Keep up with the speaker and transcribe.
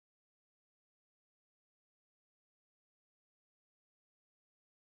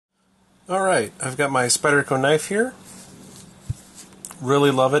Alright, I've got my Spyderco knife here.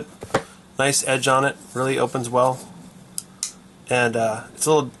 Really love it. Nice edge on it, really opens well. And it's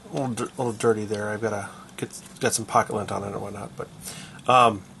a little dirty there. I've got some pocket lint on it and whatnot. But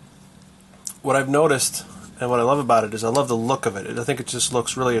what I've noticed and what I love about it is I love the look of it. I think it just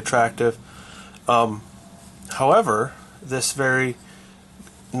looks really attractive. However, this very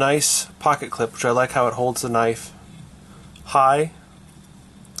nice pocket clip, which I like how it holds the knife high,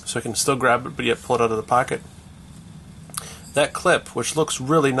 so I can still grab it but yet pull it out of the pocket. That clip, which looks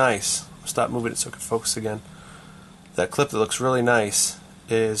really nice, stop moving it so I can focus again. That clip that looks really nice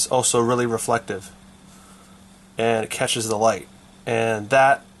is also really reflective, and it catches the light, and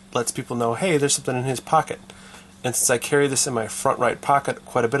that lets people know, hey, there's something in his pocket. And since I carry this in my front right pocket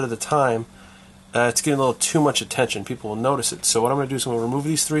quite a bit of the time, it's getting a little too much attention. People will notice it. So what I'm going to do is I'm going to remove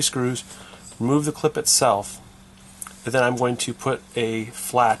these 3 screws, remove the clip itself, and then I'm going to put a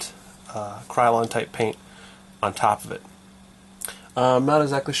flat Krylon type paint on top of it. I'm not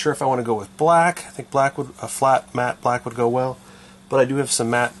exactly sure if I want to go with black. I think a flat matte black would go well, but I do have some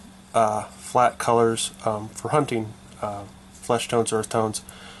matte flat colors for hunting, flesh tones, earth tones.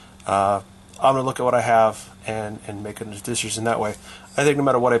 I'm going to look at what I have and make a decision that way. I think no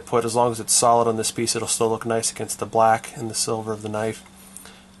matter what I put, as long as it's solid on this piece, it'll still look nice against the black and the silver of the knife.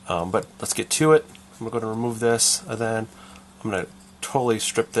 But let's get to it. I'm going to remove this, and then I'm going to totally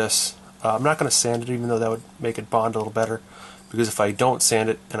strip this. I'm not going to sand it, even though that would make it bond a little better, because if I don't sand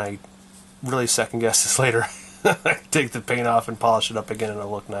it and I really second guess this later, I take the paint off and polish it up again and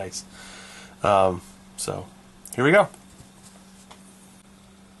it'll look nice. So here we go.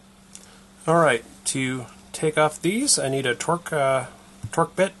 Alright, to take off these I need a torque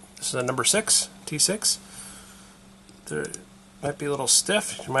bit. This is a number 6, T6. They might be a little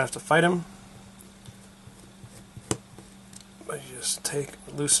stiff, you might have to fight them. But you just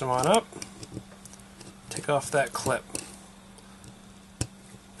loosen them on up, take off that clip.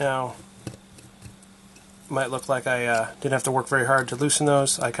 Now, it might look like I didn't have to work very hard to loosen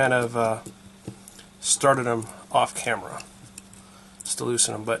those. I kind of started them off camera just to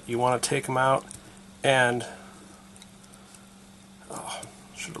loosen them, but you want to take them out and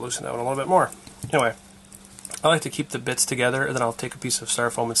should have loosened that one a little bit more. Anyway, I like to keep the bits together, and then I'll take a piece of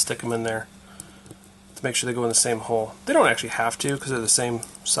styrofoam and stick them in there to make sure they go in the same hole. They don't actually have to because they're the same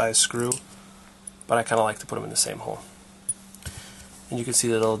size screw, but I kind of like to put them in the same hole. And you can see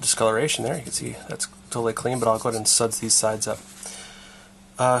the little discoloration there. You can see that's totally clean, but I'll go ahead and suds these sides up.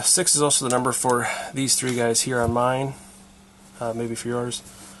 6 is also the number for these 3 guys here on mine, maybe for yours.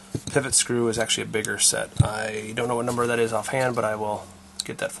 Pivot screw is actually a bigger set. I don't know what number that is offhand, but I will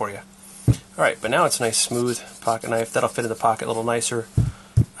get that for you. Alright, but now it's a nice smooth pocket knife. That'll fit in the pocket a little nicer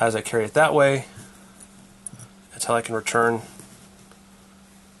as I carry it that way, until I can return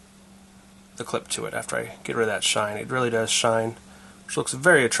the clip to it after I get rid of that shine. It really does shine, which looks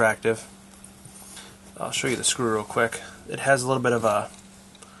very attractive. I'll show you the screw real quick. It has a little bit of a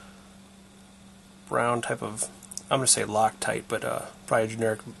brown type of, I'm going to say Loctite, but probably a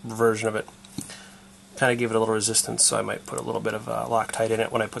generic version of it. Kind of give it a little resistance, so I might put a little bit of Loctite in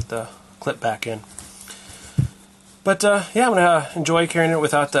it when I put the clip back in. But yeah, I'm going to enjoy carrying it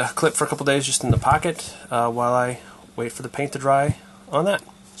without the clip for a couple days just in the pocket while I wait for the paint to dry on that.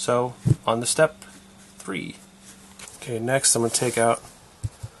 So, on to step 3. Okay, next I'm going to take out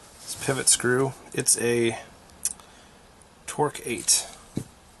this pivot screw. It's a Torque 8.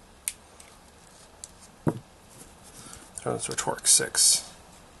 Those are Torque 6.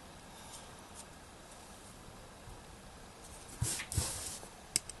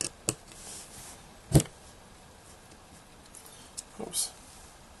 Oops.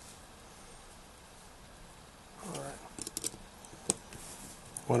 Alright.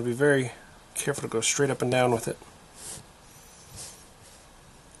 I want to be very careful to go straight up and down with it.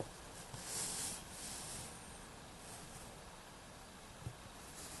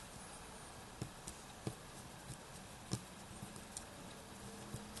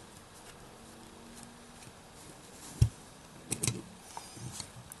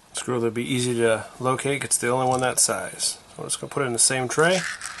 Screw will be easy to locate. It's the only one that size. So I'm just going to put it in the same tray.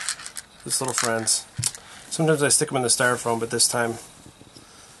 This little friends. Sometimes I stick them in the styrofoam, but this time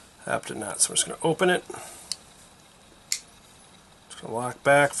I opted not. So I'm just going to open it. It's going to lock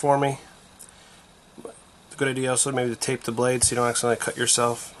back for me. It's a good idea also maybe to tape the blade so you don't accidentally cut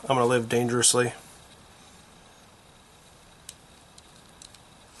yourself. I'm going to live dangerously.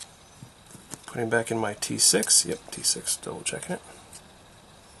 Putting back in my T6. Yep, T6. Double checking it.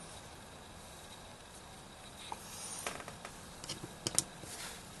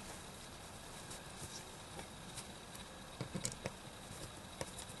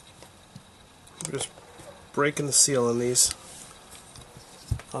 We're just breaking the seal on these.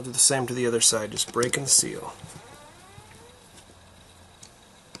 I'll do the same to the other side, just breaking the seal.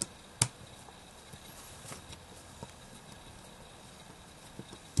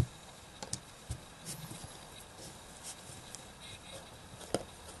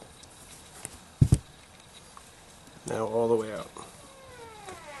 Now all the way out.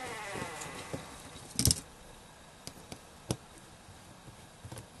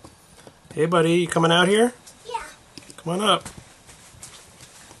 Hey buddy, you coming out here? Yeah. Come on up.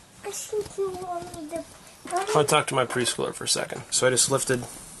 I think you want me to... I'll talk to my preschooler for a second. So I just lifted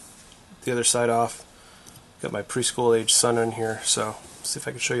the other side off. Got my preschool age son in here, so see if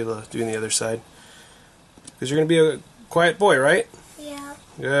I can show you doing the other side. Because you're going to be a quiet boy, right? Yeah.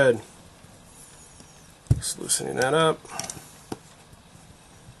 Good. Just loosening that up.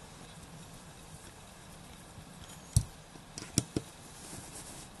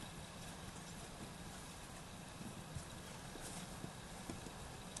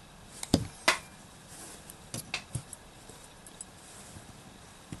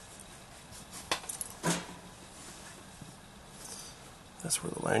 That's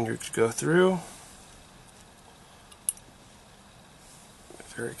where the lanyards go through. Be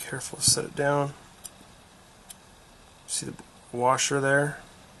very careful to set it down. See the washer there?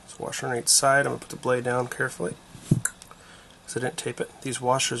 There's a washer on each side. I'm going to put the blade down carefully because I didn't tape it. These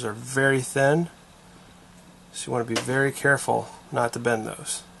washers are very thin, so you want to be very careful not to bend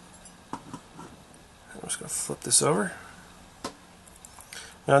those. I'm just going to flip this over.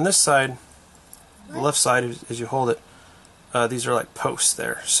 Now on this side, the left side, as you hold it, these are like posts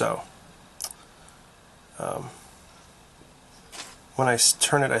there, so when I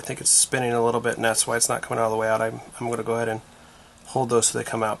turn it I think it's spinning a little bit, and that's why it's not coming all the way out. I'm going to go ahead and hold those so they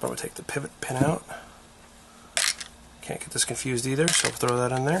come out, but I'm going to take the pivot pin out. Can't get this confused either, so I'll throw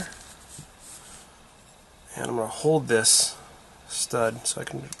that in there. And I'm going to hold this stud so I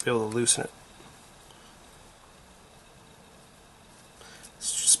can be able to loosen it. It's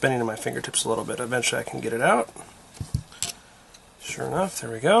spinning in my fingertips a little bit. Eventually I can get it out. Sure enough,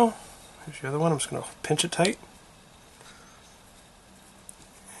 there we go. Here's the other one. I'm just going to pinch it tight.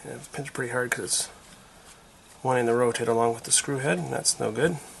 And it's pinched pretty hard because it's wanting to rotate along with the screw head, and that's no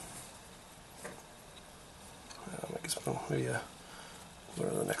good. I guess maybe go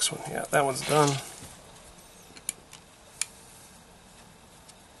to the next one. Yeah, that one's done.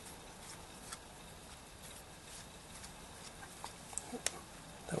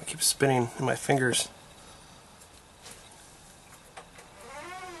 That one keeps spinning in my fingers.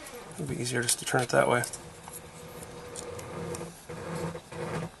 It'll be easier just to turn it that way.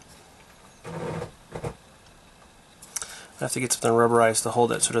 I have to get something rubberized to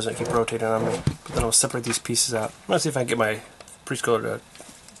hold it so it doesn't keep rotating on me. But then I'll separate these pieces out. I'm going to see if I can get my preschooler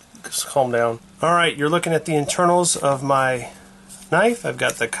to calm down. Alright, you're looking at the internals of my knife. I've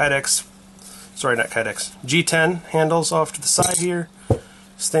got the Kydex, sorry not Kydex, G10 handles off to the side here.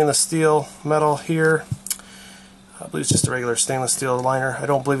 Stainless steel metal here. I believe it's just a regular stainless steel liner. I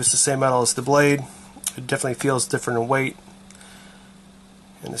don't believe it's the same metal as the blade. It definitely feels different in weight.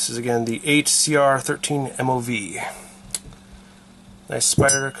 And this is again the HCR13 MOV. Nice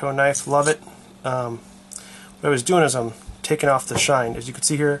Spyderco knife, love it. What I was doing is I'm taking off the shine. As you can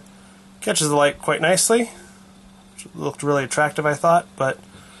see here, catches the light quite nicely. Which looked really attractive, I thought, but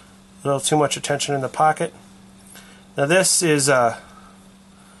a little too much attention in the pocket. Now this is, you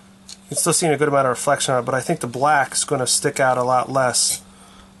can still see a good amount of reflection on it, but I think the black is going to stick out a lot less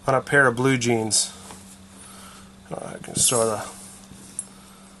on a pair of blue jeans. I can show the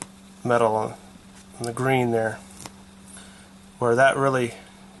metal on the green there, where that really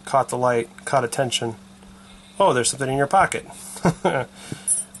caught the light, caught attention. Oh, there's something in your pocket.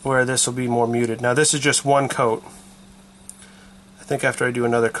 Where this will be more muted. Now this is just one coat. I think after I do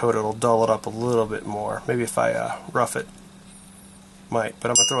another coat it'll dull it up a little bit more. Maybe if I rough it, might.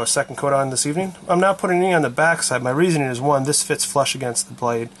 But I'm going to throw a second coat on this evening. I'm now putting it on the back side. My reasoning is, one, this fits flush against the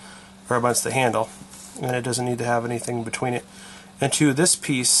blade, or against the handle, and it doesn't need to have anything between it. And two, this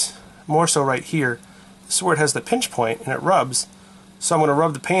piece, more so right here, this is where it has the pinch point and it rubs, so I'm going to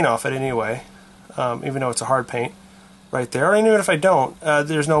rub the paint off it anyway, even though it's a hard paint right there. And even if I don't,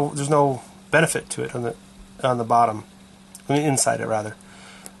 there's no benefit to it on the bottom, I mean inside it rather.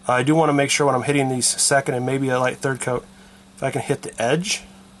 I do want to make sure when I'm hitting these second and maybe a light third coat, if I can hit the edge,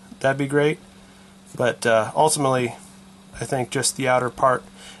 that'd be great. But ultimately, I think just the outer part,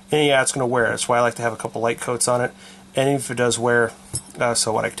 and yeah, it's going to wear. That's why I like to have a couple light coats on it. And even if it does wear,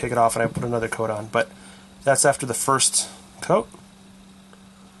 so what, I can take it off and I put another coat on. But that's after the first coat.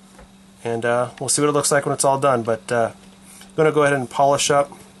 And we'll see what it looks like when it's all done. But I'm going to go ahead and polish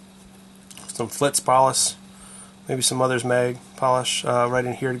up some Flitz polish, maybe some Mother's Mag polish right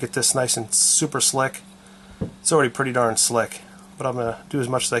in here to get this nice and super slick. It's already pretty darn slick, but I'm going to do as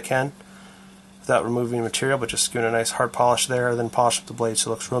much as I can without removing material, but just giving a nice hard polish there, then polish up the blade so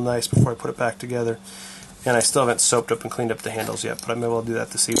it looks real nice before I put it back together. And I still haven't soaped up and cleaned up the handles yet, but I may well do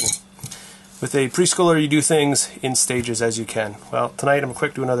that this evening. With a preschooler, you do things in stages as you can. Well, tonight I'm going to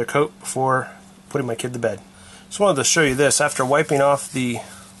quick do another coat before putting my kid to bed. Just wanted to show you this. After wiping off the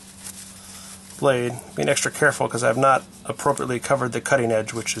blade, being extra careful because I've not appropriately covered the cutting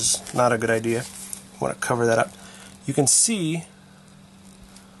edge, which is not a good idea. You want to cover that up. You can see,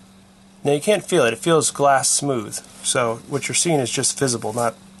 now you can't feel it. It feels glass smooth. So what you're seeing is just visible,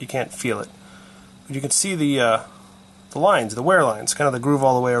 not, you can't feel it. But you can see the lines, the wear lines, kind of the groove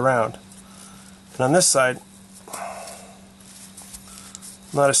all the way around. And on this side,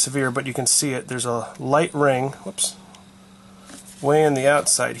 not as severe, but you can see it. There's a light ring, whoops, way in the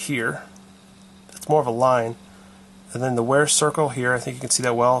outside here. It's more of a line. And then the wear circle here, I think you can see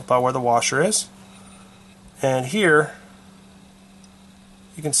that well, about where the washer is. And here,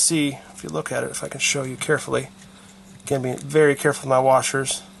 you can see, if you look at it, if I can show you carefully, again, being very careful with my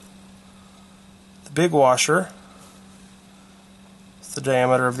washers. The big washer is the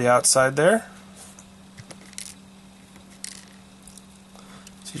diameter of the outside there.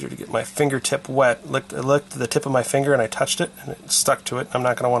 It's easier to get my fingertip wet. I licked the tip of my finger and I touched it and it stuck to it. I'm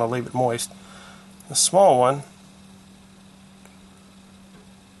not going to want to leave it moist. The small one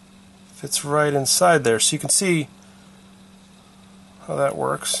fits right inside there, so you can see how that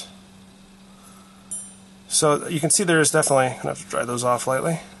works. So you can see there's definitely, I'm going to have to dry those off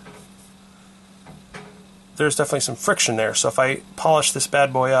lightly. There's definitely some friction there, so if I polish this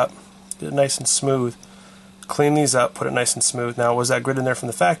bad boy up, get it nice and smooth, clean these up, put it nice and smooth. Now, was that grit in there from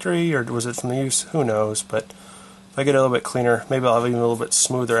the factory, or was it from the use? Who knows, but if I get it a little bit cleaner, maybe I'll have even a little bit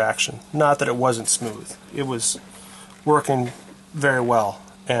smoother action. Not that it wasn't smooth. It was working very well,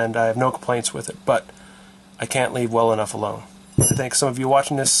 and I have no complaints with it, but I can't leave well enough alone. I think some of you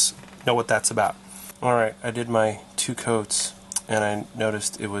watching this know what that's about. Alright, I did my 2 coats, and I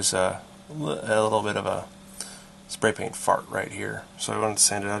noticed it was a little bit of a spray paint fart right here. So I wanted to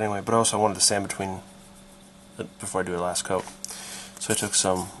sand it out anyway, but also I wanted to sand before I do the last coat. So I took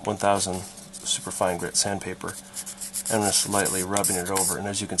some 1000 super fine grit sandpaper, and I'm just lightly rubbing it over, and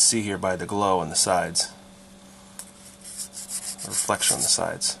as you can see here by the glow on the sides, the reflection on the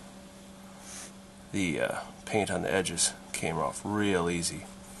sides, the paint on the edges came off real easy.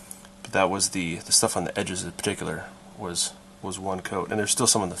 But that was the stuff on the edges in particular was one coat, and there's still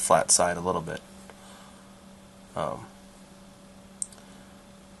some on the flat side a little bit.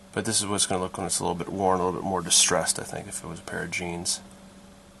 But this is what it's going to look when it's a little bit worn, a little bit more distressed, I think, if it was a pair of jeans.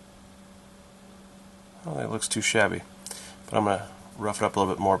 I don't think it looks too shabby. But I'm going to rough it up a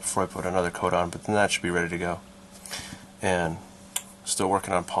little bit more before I put another coat on, but then that should be ready to go. And still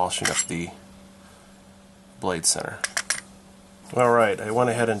working on polishing up the blade center. Alright, I went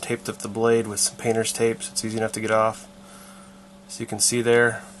ahead and taped up the blade with some painter's tape, so it's easy enough to get off. So you can see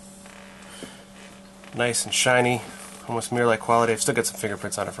there, nice and shiny, almost mirror-like quality. I've still got some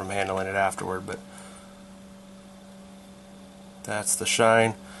fingerprints on it from handling it afterward, but that's the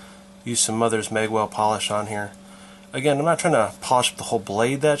shine. Use some Mother's Magwell polish on here. Again, I'm not trying to polish up the whole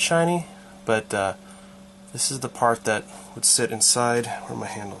blade that shiny, but this is the part that would sit inside. Where are my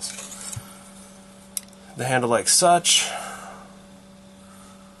handles? The handle like such.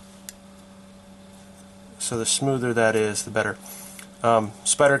 So the smoother that is, the better.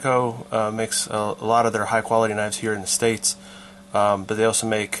 Spyderco makes a lot of their high quality knives here in the States, but they also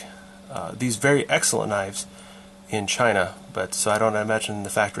make these very excellent knives in China, but so I don't imagine the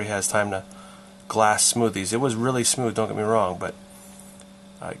factory has time to glass smooth these. It was really smooth, don't get me wrong, but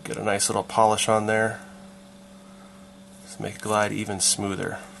I get a nice little polish on there to make it glide even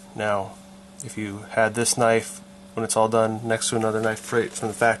smoother. Now, if you had this knife when it's all done next to another knife straight from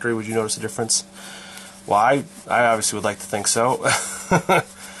the factory, would you notice a difference? Well, I obviously would like to think so.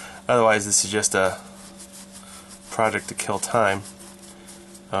 Otherwise, this is just a project to kill time.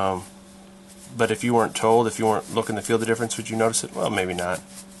 But if you weren't told, if you weren't looking to feel the difference, would you notice it? Well, maybe not.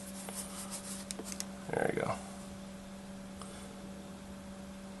 There you go.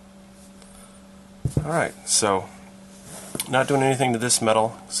 Alright, so not doing anything to this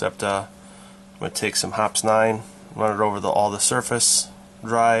metal, except I'm going to take some Hops 9, run it over all the surface,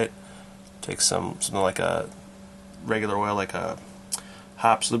 dry it, take something like a regular oil, like a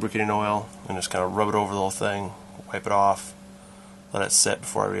Hops lubricating oil, and just kind of rub it over the whole thing, wipe it off, let it set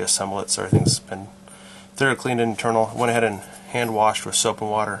before I reassemble it so everything's been thoroughly cleaned internal. Went ahead and hand washed with soap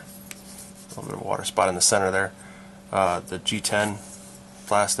and water. A little bit of water spot in the center there. The G10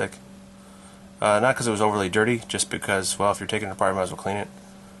 plastic. Not because it was overly dirty, just because, well, if you're taking it apart, you might as well clean it.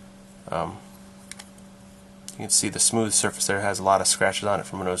 You can see the smooth surface there has a lot of scratches on it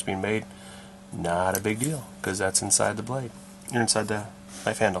from when it was being made. Not a big deal, because that's inside the blade. You're inside the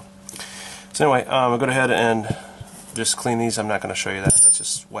knife handle. So anyway, I'll go ahead and just clean these. I'm not going to show you that. That's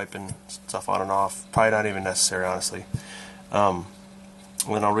just wiping stuff on and off. Probably not even necessary, honestly. Then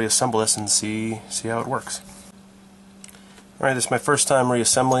I'll reassemble this and see how it works. Alright, this is my first time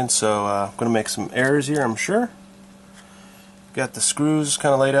reassembling, so I'm going to make some errors here, I'm sure. Got the screws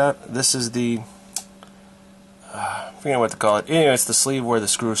kind of laid out. This is the, I forget what to call it. Anyway, it's the sleeve where the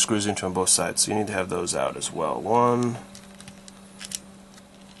screws into on both sides, so you need to have those out as well. 1,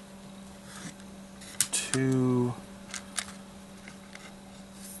 2,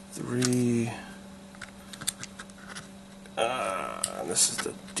 3. And this is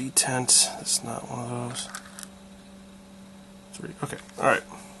the detent. It's not one of those. 3. Okay. All right.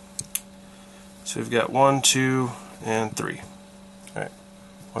 So we've got 1, 2, and 3. All right.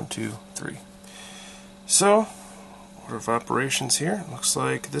 1, 2, 3. So order of operations here. Looks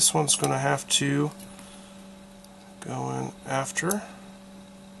like this one's going to have to go in after.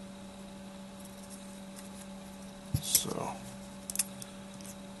 So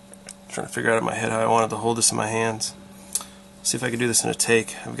trying to figure out in my head how I wanted to hold this in my hands. See if I can do this in a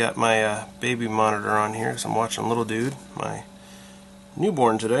take. I've got my baby monitor on here because I'm watching little dude, my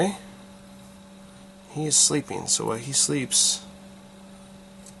newborn today. He is sleeping, so while he sleeps,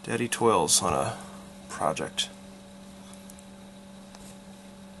 Daddy toils on a project.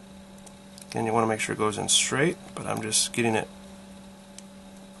 Again, you want to make sure it goes in straight, but I'm just getting it.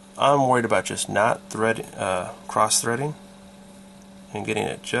 I'm worried about just not cross-threading and getting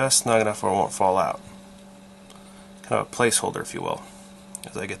it just snug enough where it won't fall out. Kind of a placeholder, if you will,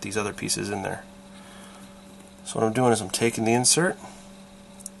 as I get these other pieces in there. So what I'm doing is I'm taking the insert,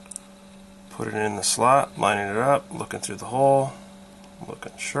 put it in the slot, lining it up, looking through the hole,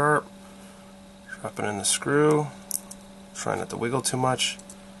 looking sharp, dropping in the screw, trying not to wiggle too much.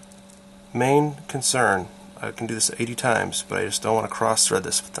 Main concern, I can do this 80 times, but I just don't want to cross thread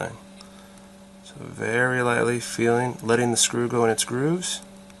this thing. So very lightly feeling, letting the screw go in its grooves.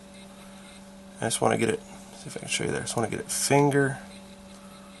 I just want to get it, see if I can show you there, I just want to get it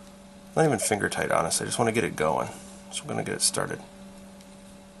not even finger tight, honestly, I just want to get it going. So I'm going to get it started.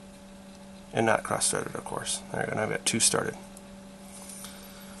 And not cross-threaded, of course. There we go, now I've got 2 started.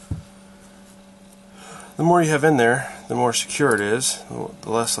 The more you have in there, the more secure it is, the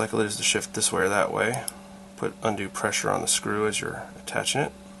less likely it is to shift this way or that way. Put undue pressure on the screw as you're attaching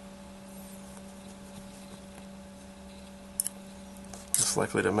it. Less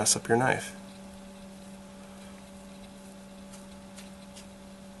likely to mess up your knife.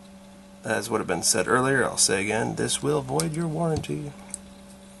 As would have been said earlier, I'll say again, this will void your warranty.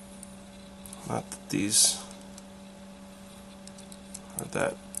 Not that these are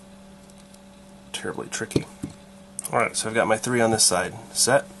that terribly tricky. Alright, so I've got my 3 on this side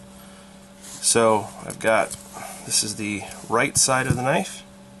set. So I've got, this is the right side of the knife.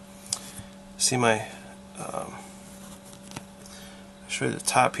 See my, I'll show you the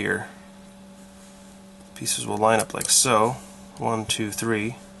top here. Pieces will line up like so. 1, 2,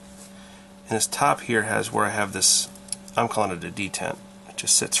 3. And this top here has where I have this, I'm calling it a detent. It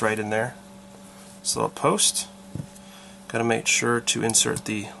just sits right in there. This little post. Got to make sure to insert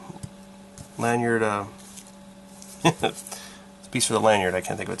the lanyard, piece for the lanyard, I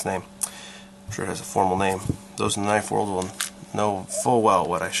can't think of its name. I'm sure it has a formal name. Those in the knife world will know full well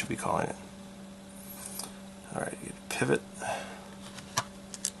what I should be calling it. Alright, you get a pivot.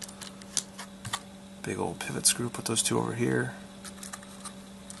 Big old pivot screw, put those 2 over here.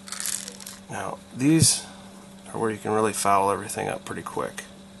 Now, these are where you can really foul everything up pretty quick.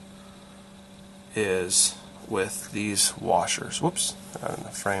 Is with these washers. Whoops, not in the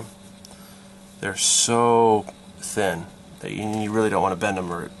frame. They're so thin that you really don't want to bend them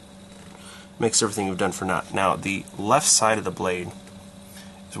or it makes everything you've done for naught. Now, the left side of the blade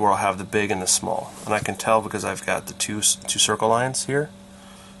is where I'll have the big and the small. And I can tell because I've got the two circle lines here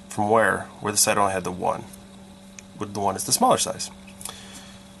from where the side only had the 1. The 1 is the smaller size.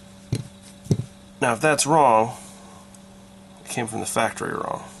 Now, if that's wrong, it came from the factory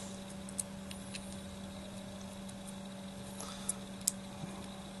wrong.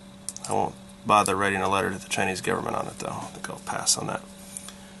 I won't bother writing a letter to the Chinese government on it, though. I think I'll pass on that.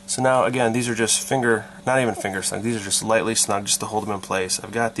 So now, again, these are just not even finger snug. These are just lightly snug just to hold them in place.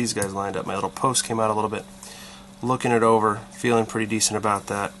 I've got these guys lined up. My little post came out a little bit. Looking it over, feeling pretty decent about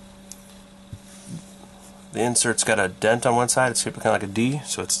that. The insert's got a dent on one side. It's shaped kind of like a D,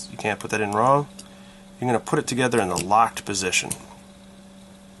 so you can't put that in wrong. You're going to put it together in the locked position.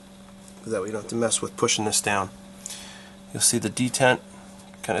 That way you don't have to mess with pushing this down. You'll see the detent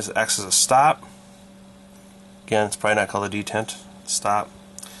kind of acts as a stop. Again, it's probably not called a detent. Stop.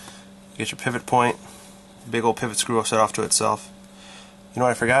 You get your pivot point. Big old pivot screw set off to itself. You know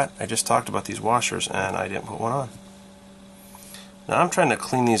what I forgot? I just talked about these washers and I didn't put one on. Now I'm trying to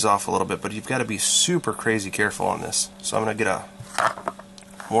clean these off a little bit, but you've got to be super crazy careful on this. So I'm going to get a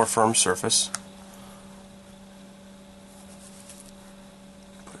more firm surface.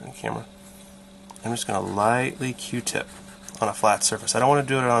 Put it in the camera. I'm just going to lightly Q-tip on a flat surface. I don't want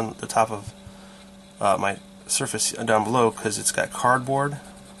to do it on the top of my surface down below because it's got cardboard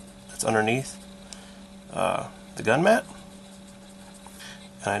that's underneath the gun mat,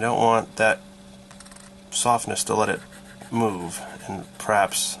 and I don't want that softness to let it move and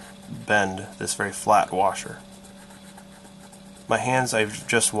perhaps bend this very flat washer. My hands I've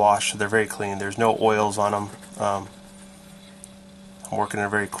just washed, they're very clean. There's no oils on them. I'm working in a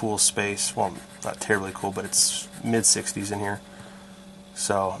very cool space. Well, not terribly cool, but it's mid-60s in here.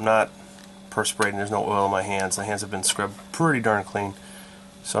 So I'm not perspirating. There's no oil in my hands. My hands have been scrubbed pretty darn clean,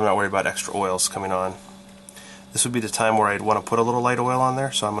 so I'm not worried about extra oils coming on. This would be the time where I'd want to put a little light oil on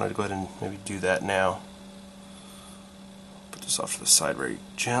there, so I'm going to go ahead and maybe do that now. Put this off to the side very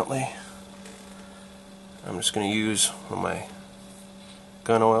gently. I'm just going to use one of my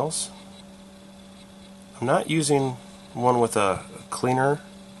gun oils. I'm not using one with a cleaner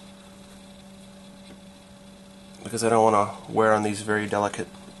because I don't want to wear on these very delicate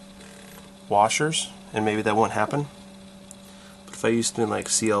washers, and maybe that won't happen. But if I used something like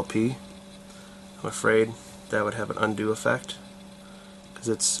CLP, I'm afraid that would have an undue effect because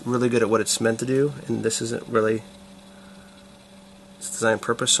it's really good at what it's meant to do, and this isn't really its design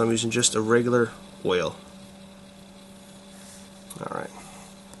purpose, so I'm using just a regular oil. Alright,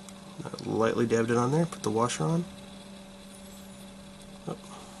 lightly dabbed it on there, put the washer on. Oh.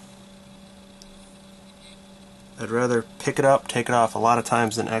 I'd rather pick it up, take it off a lot of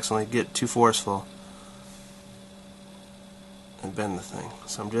times than accidentally get too forceful and bend the thing.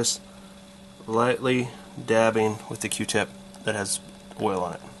 So I'm just lightly dabbing with the Q-tip that has oil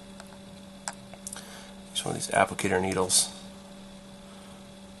on it. Use one of these applicator needles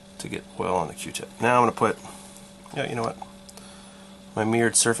to get oil on the Q-tip. Now I'm going to put, yeah, you know what? My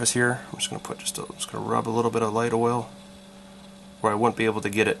mirrored surface here. I'm just going to put just going to rub a little bit of light oil where I wouldn't be able to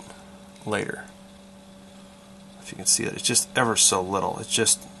get it later. If you can see it, it's just ever so little. It's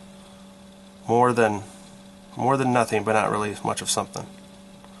just more than nothing, but not really much of something.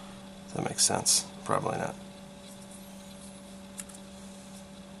 If that makes sense. Probably not.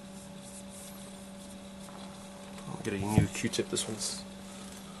 I'll get a new Q-tip. This one's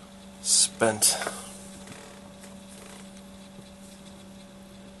spent.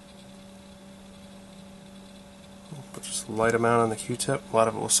 Put just a light amount on the Q-tip. A lot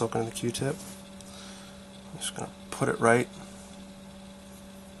of it will soak into the Q-tip. I'm just going to put it right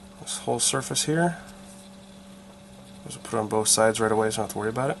this whole surface here. Just put it on both sides right away so I don't have to worry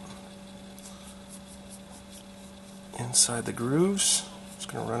about it. Inside the grooves,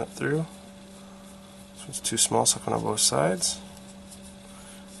 just going to run it through. So it's too small, so I put it on both sides.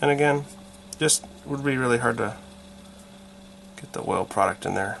 And again, just would be really hard to get the oil product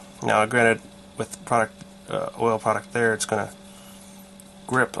in there. Now, granted, with the oil product there, it's going to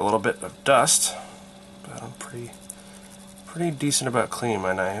grip a little bit of dust, but I'm pretty decent about cleaning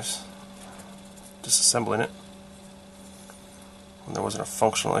my knives. Disassembling it, when there wasn't a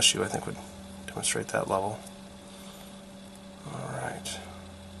functional issue, I think would demonstrate that level. Alright.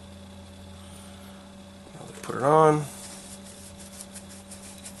 Now let's put it on.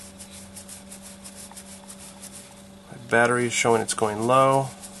 My battery is showing it's going low.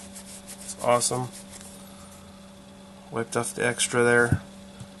 It's awesome. Wiped off the extra there.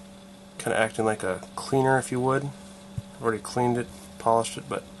 Kind of acting like a cleaner, if you would. I've already cleaned it, polished it,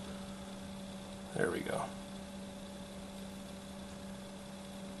 but there we go.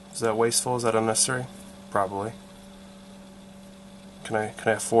 Is that wasteful? Is that unnecessary? Probably. Can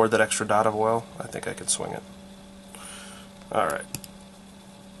I afford that extra dot of oil? I think I could swing it. Alright.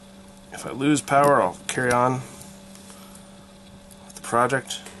 If I lose power, I'll carry on with the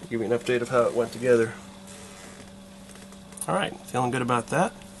project. Give you an update of how it went together. Alright, feeling good about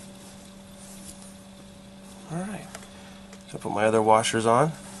that. Alright. So put my other washers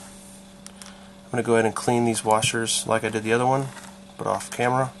on. I'm going to go ahead and clean these washers like I did the other one, but off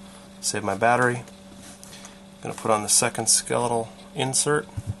camera. Save my battery. I'm going to put on the second skeletal insert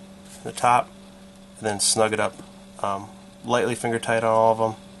in the top, and then snug it up. Lightly finger tight on all of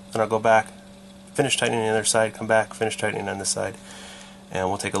them. Then I'll go back, finish tightening the other side, come back, finish tightening on this side, and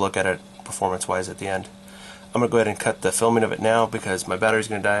we'll take a look at it performance-wise at the end. I'm going to go ahead and cut the filming of it now because my battery's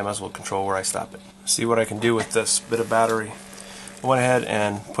going to die. I might as well control where I stop it. See what I can do with this bit of battery. I went ahead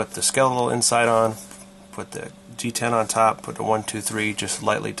and put the skeletal inside on, put the G10 on top, put the 1, 2, 3, just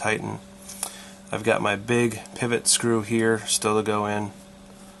lightly tighten. I've got my big pivot screw here still to go in.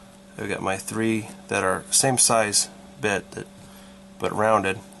 I've got my 3 that are same size bit but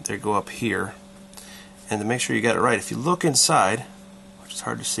rounded. They go up here. And to make sure you got it right, if you look inside, which is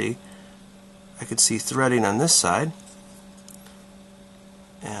hard to see, I could see threading on this side,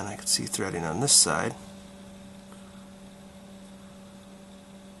 and I could see threading on this side.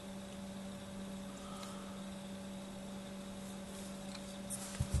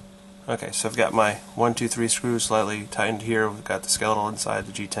 Okay, so I've got my 1, 2, 3 screws slightly tightened here. We've got the skeletal inside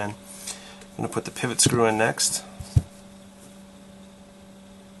the G10. I'm going to put the pivot screw in next.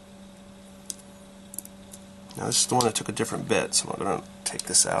 Now this is the one that took a different bit, so I'm going to take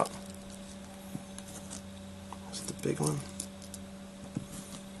this out. This is the big one.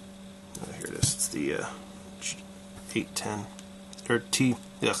 Oh, here it is. It's the G810 or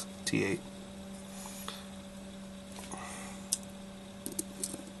T8.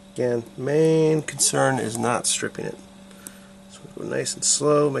 Again, main concern is not stripping it. So we go nice and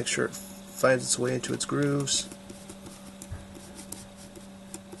slow, make sure it finds its way into its grooves.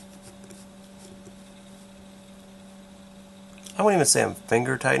 I won't even say I'm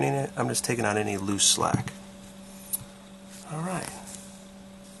finger tightening it, I'm just taking out any loose slack. Alright.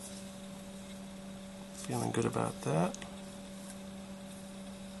 Feeling good about that.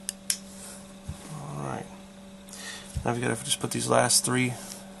 Alright. Now we've got to just put these last 3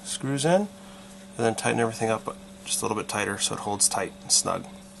 screws in and then tighten everything up just a little bit tighter so it holds tight and snug.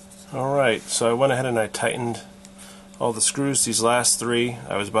 Alright, so I went ahead and I tightened all the screws. These last 3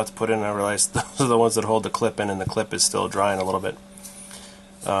 I was about to put in, and I realized those are the ones that hold the clip in, and the clip is still drying a little bit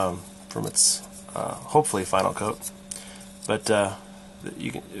from its hopefully final coat. But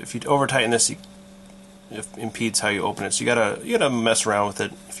you can, if you over tighten this, it impedes how you open it. So you gotta mess around with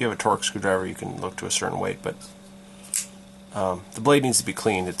it. If you have a torque screwdriver, you can look to a certain weight, but the blade needs to be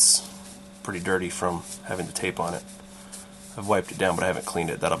cleaned. It's pretty dirty from having the tape on it. I've wiped it down, but I haven't cleaned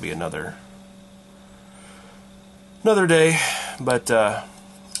it. That'll be another day. But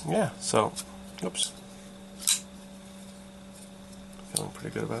yeah, so oops, feeling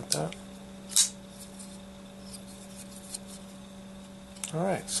pretty good about that.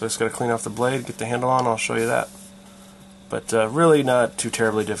 Alright, so just got to clean off the blade, get the handle on. I'll show you that. But really not too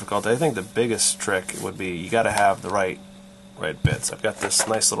terribly difficult. I think the biggest trick would be you got to have the right bits. I've got this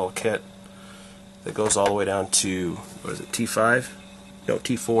nice little kit that goes all the way down to, what is it, T5? No,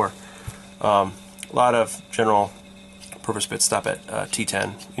 T4. A lot of general purpose bits stop at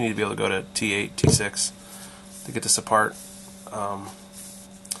T10. You need to be able to go to T8, T6 to get this apart. Now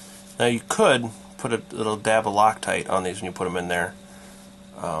you could put a little dab of Loctite on these when you put them in there.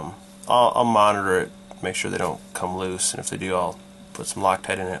 I'll monitor it, make sure they don't come loose, and if they do, I'll put some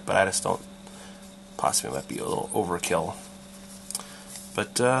Loctite in it, but I just don't, possibly might be a little overkill.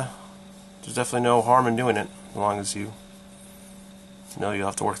 But there's definitely no harm in doing it, as long as you know you'll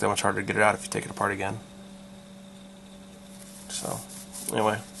have to work that much harder to get it out if you take it apart again. So,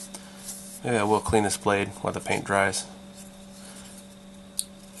 anyway, yeah, we'll clean this blade while the paint dries.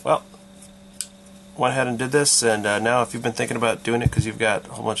 Well, went ahead and did this, and now if you've been thinking about doing it because you've got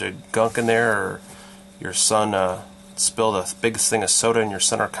a whole bunch of gunk in there, or your son spilled a big thing of soda in your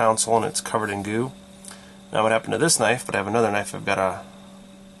center console and it's covered in goo. Now what happened to this knife, but I have another knife I've got to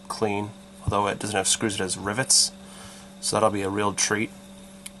clean, although it doesn't have screws, it has rivets, so that'll be a real treat.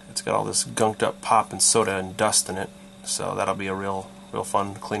 It's got all this gunked up pop and soda and dust in it, so that'll be a real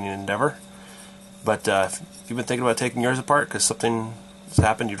fun cleaning endeavor. But if you've been thinking about taking yours apart because something has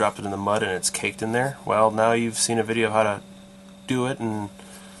happened, you dropped it in the mud and it's caked in there, well, now you've seen a video of how to do it, and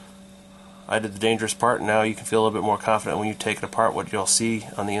I did the dangerous part, and now you can feel a little bit more confident when you take it apart what you'll see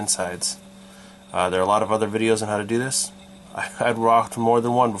on the insides. There are a lot of other videos on how to do this. I'd watch more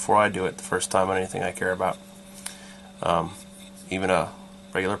than one before I do it the first time on anything I care about. Even a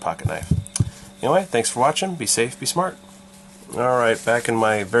regular pocket knife. Anyway, thanks for watching. Be safe, be smart. Alright, back in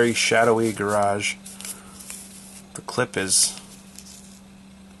my very shadowy garage. The clip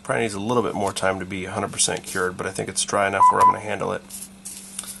probably needs a little bit more time to be 100% cured, but I think it's dry enough where I'm going to handle it.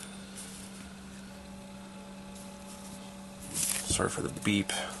 Sorry for the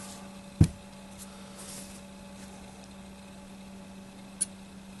beep.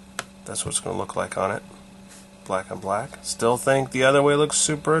 That's what it's going to look like on it. Black on black. Still think the other way looks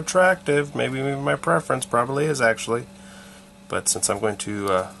super attractive. Maybe even my preference probably is actually. But since I'm going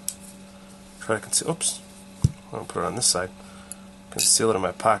to try to conceal, oops, I'm going to put it on this side. Conceal it in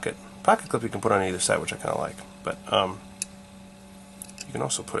my pocket. Pocket clip you can put on either side, which I kind of like, but you can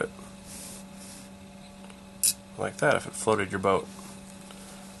also put it like that if it floated your boat.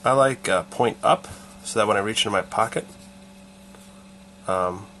 I like point up, so that when I reach into my pocket,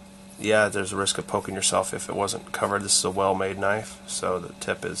 yeah, there's a risk of poking yourself if it wasn't covered. This is a well-made knife, so the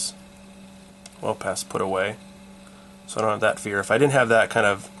tip is well past put away, so I don't have that fear. If I didn't have that kind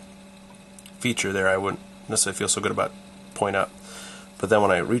of feature there, I wouldn't necessarily feel so good about point up. But then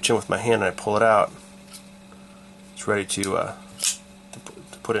when I reach in with my hand and I pull it out, it's ready to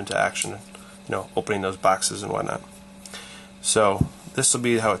put into action, opening those boxes and whatnot. So this will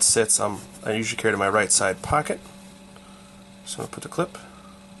be how it sits. I usually carry it in my right side pocket, so I'm going to put the clip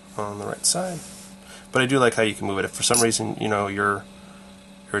on the right side. But I do like how you can move it. If for some reason your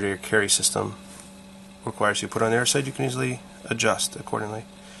carry system requires you to put it on the other side, you can easily adjust accordingly.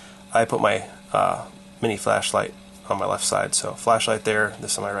 I put my mini flashlight on my left side, so flashlight there,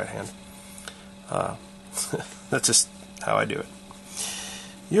 this on my right hand. That's just how I do it.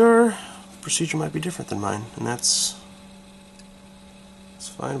 Your procedure might be different than mine, and it's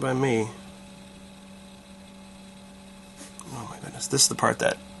fine by me. Oh my goodness, this is the part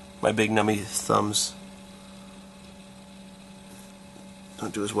that my big nummy thumbs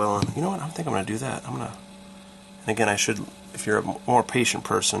don't do as well on. You know what, I think I'm going to do that. And again, I should, if you're a more patient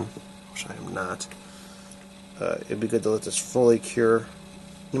person, which I am not, it'd be good to let this fully cure,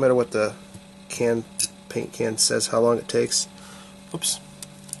 no matter what the paint can says how long it takes. Oops,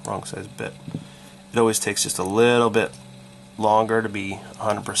 wrong size bit. It always takes just a little bit longer to be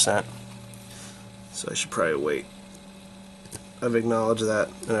 100%, so I should probably wait. I've acknowledged that,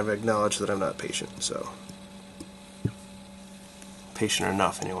 and I've acknowledged that I'm not patient, so patient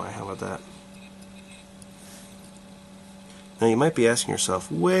enough anyway. How about that? Now you might be asking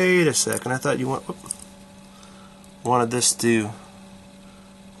yourself, wait a second, I thought you wanted this to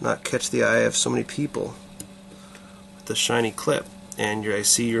not catch the eye of so many people with the shiny clip, and I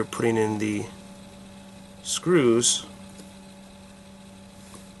see you're putting in the screws.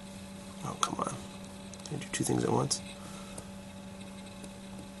 Oh, come on. Can I do two things at once?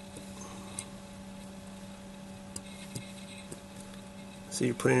 So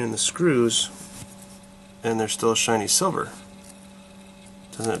you're putting in the screws, and they're still shiny silver.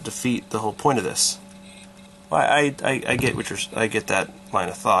 Doesn't it defeat the whole point of this? Well, I get I get that line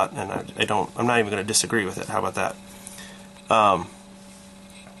of thought, and I'm not even going to disagree with it. How about that?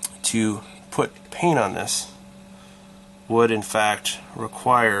 To put paint on this would in fact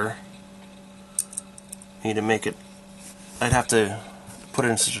require me to make it. I'd have to put it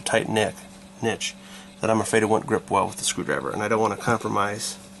in such a tight niche that I'm afraid it wouldn't grip well with the screwdriver, and I don't want to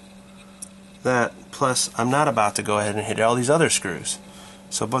compromise that. Plus, I'm not about to go ahead and hit all these other screws.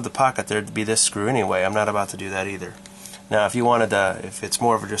 So above the pocket there'd be this screw anyway. I'm not about to do that either. Now, if you wanted to, if it's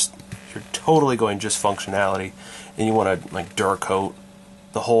more of you're totally going just functionality, and you want to like Durcoat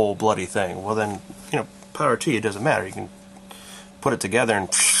the whole bloody thing, well then, power to you. It doesn't matter. You can put it together and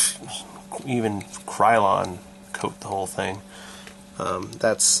even Krylon coat the whole thing.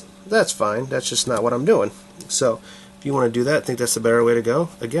 That's fine. That's just not what I'm doing. So if you want to do that, I think that's the better way to go.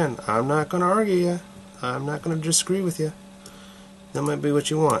 Again, I'm not going to argue you. I'm not going to disagree with you. That might be what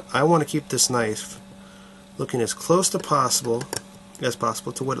you want. I want to keep this knife looking as close to possible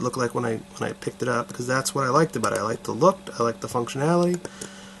to what it looked like when I picked it up, because that's what I liked about it. I liked the look, I liked the functionality,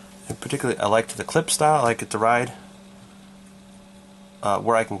 and particularly I liked the clip style. I like it to ride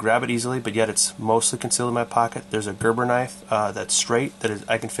where I can grab it easily, but yet it's mostly concealed in my pocket. There's a Gerber knife that's straight,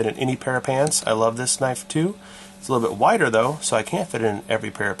 I can fit in any pair of pants. I love this knife too. It's a little bit wider though, so I can't fit it in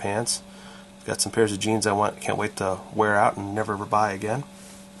every pair of pants. I've got some pairs of jeans can't wait to wear out and never buy again.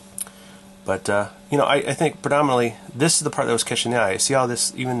 But I think predominantly this is the part that was catching the eye. See how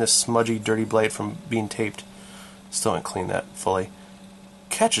even this smudgy, dirty blade from being taped, still haven't cleaned that fully,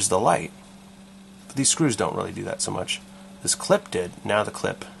 catches the light. But these screws don't really do that so much. This clip did. Now the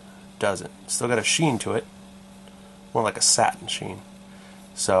clip doesn't. Still got a sheen to it, more like a satin sheen.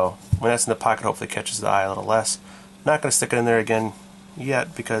 So when that's in the pocket, hopefully it catches the eye a little less. Not going to stick it in there again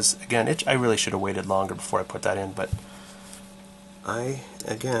yet, because again, I really should have waited longer before I put that in, but I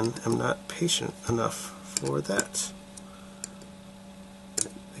again am not patient enough for that.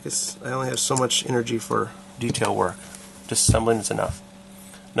 I guess I only have so much energy for detail work. Just assembling is enough.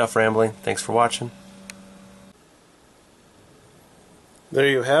 Enough rambling. Thanks for watching. There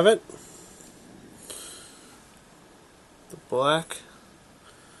you have it. The black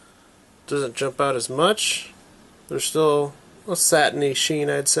doesn't jump out as much. There's still a satiny sheen,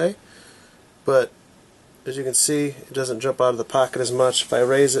 I'd say, but as you can see, it doesn't jump out of the pocket as much. If I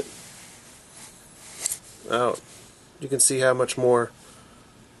raise it out, you can see how much more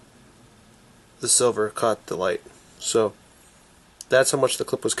the silver caught the light. So that's how much the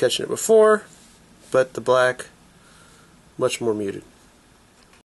clip was catching it before, but the black much more muted.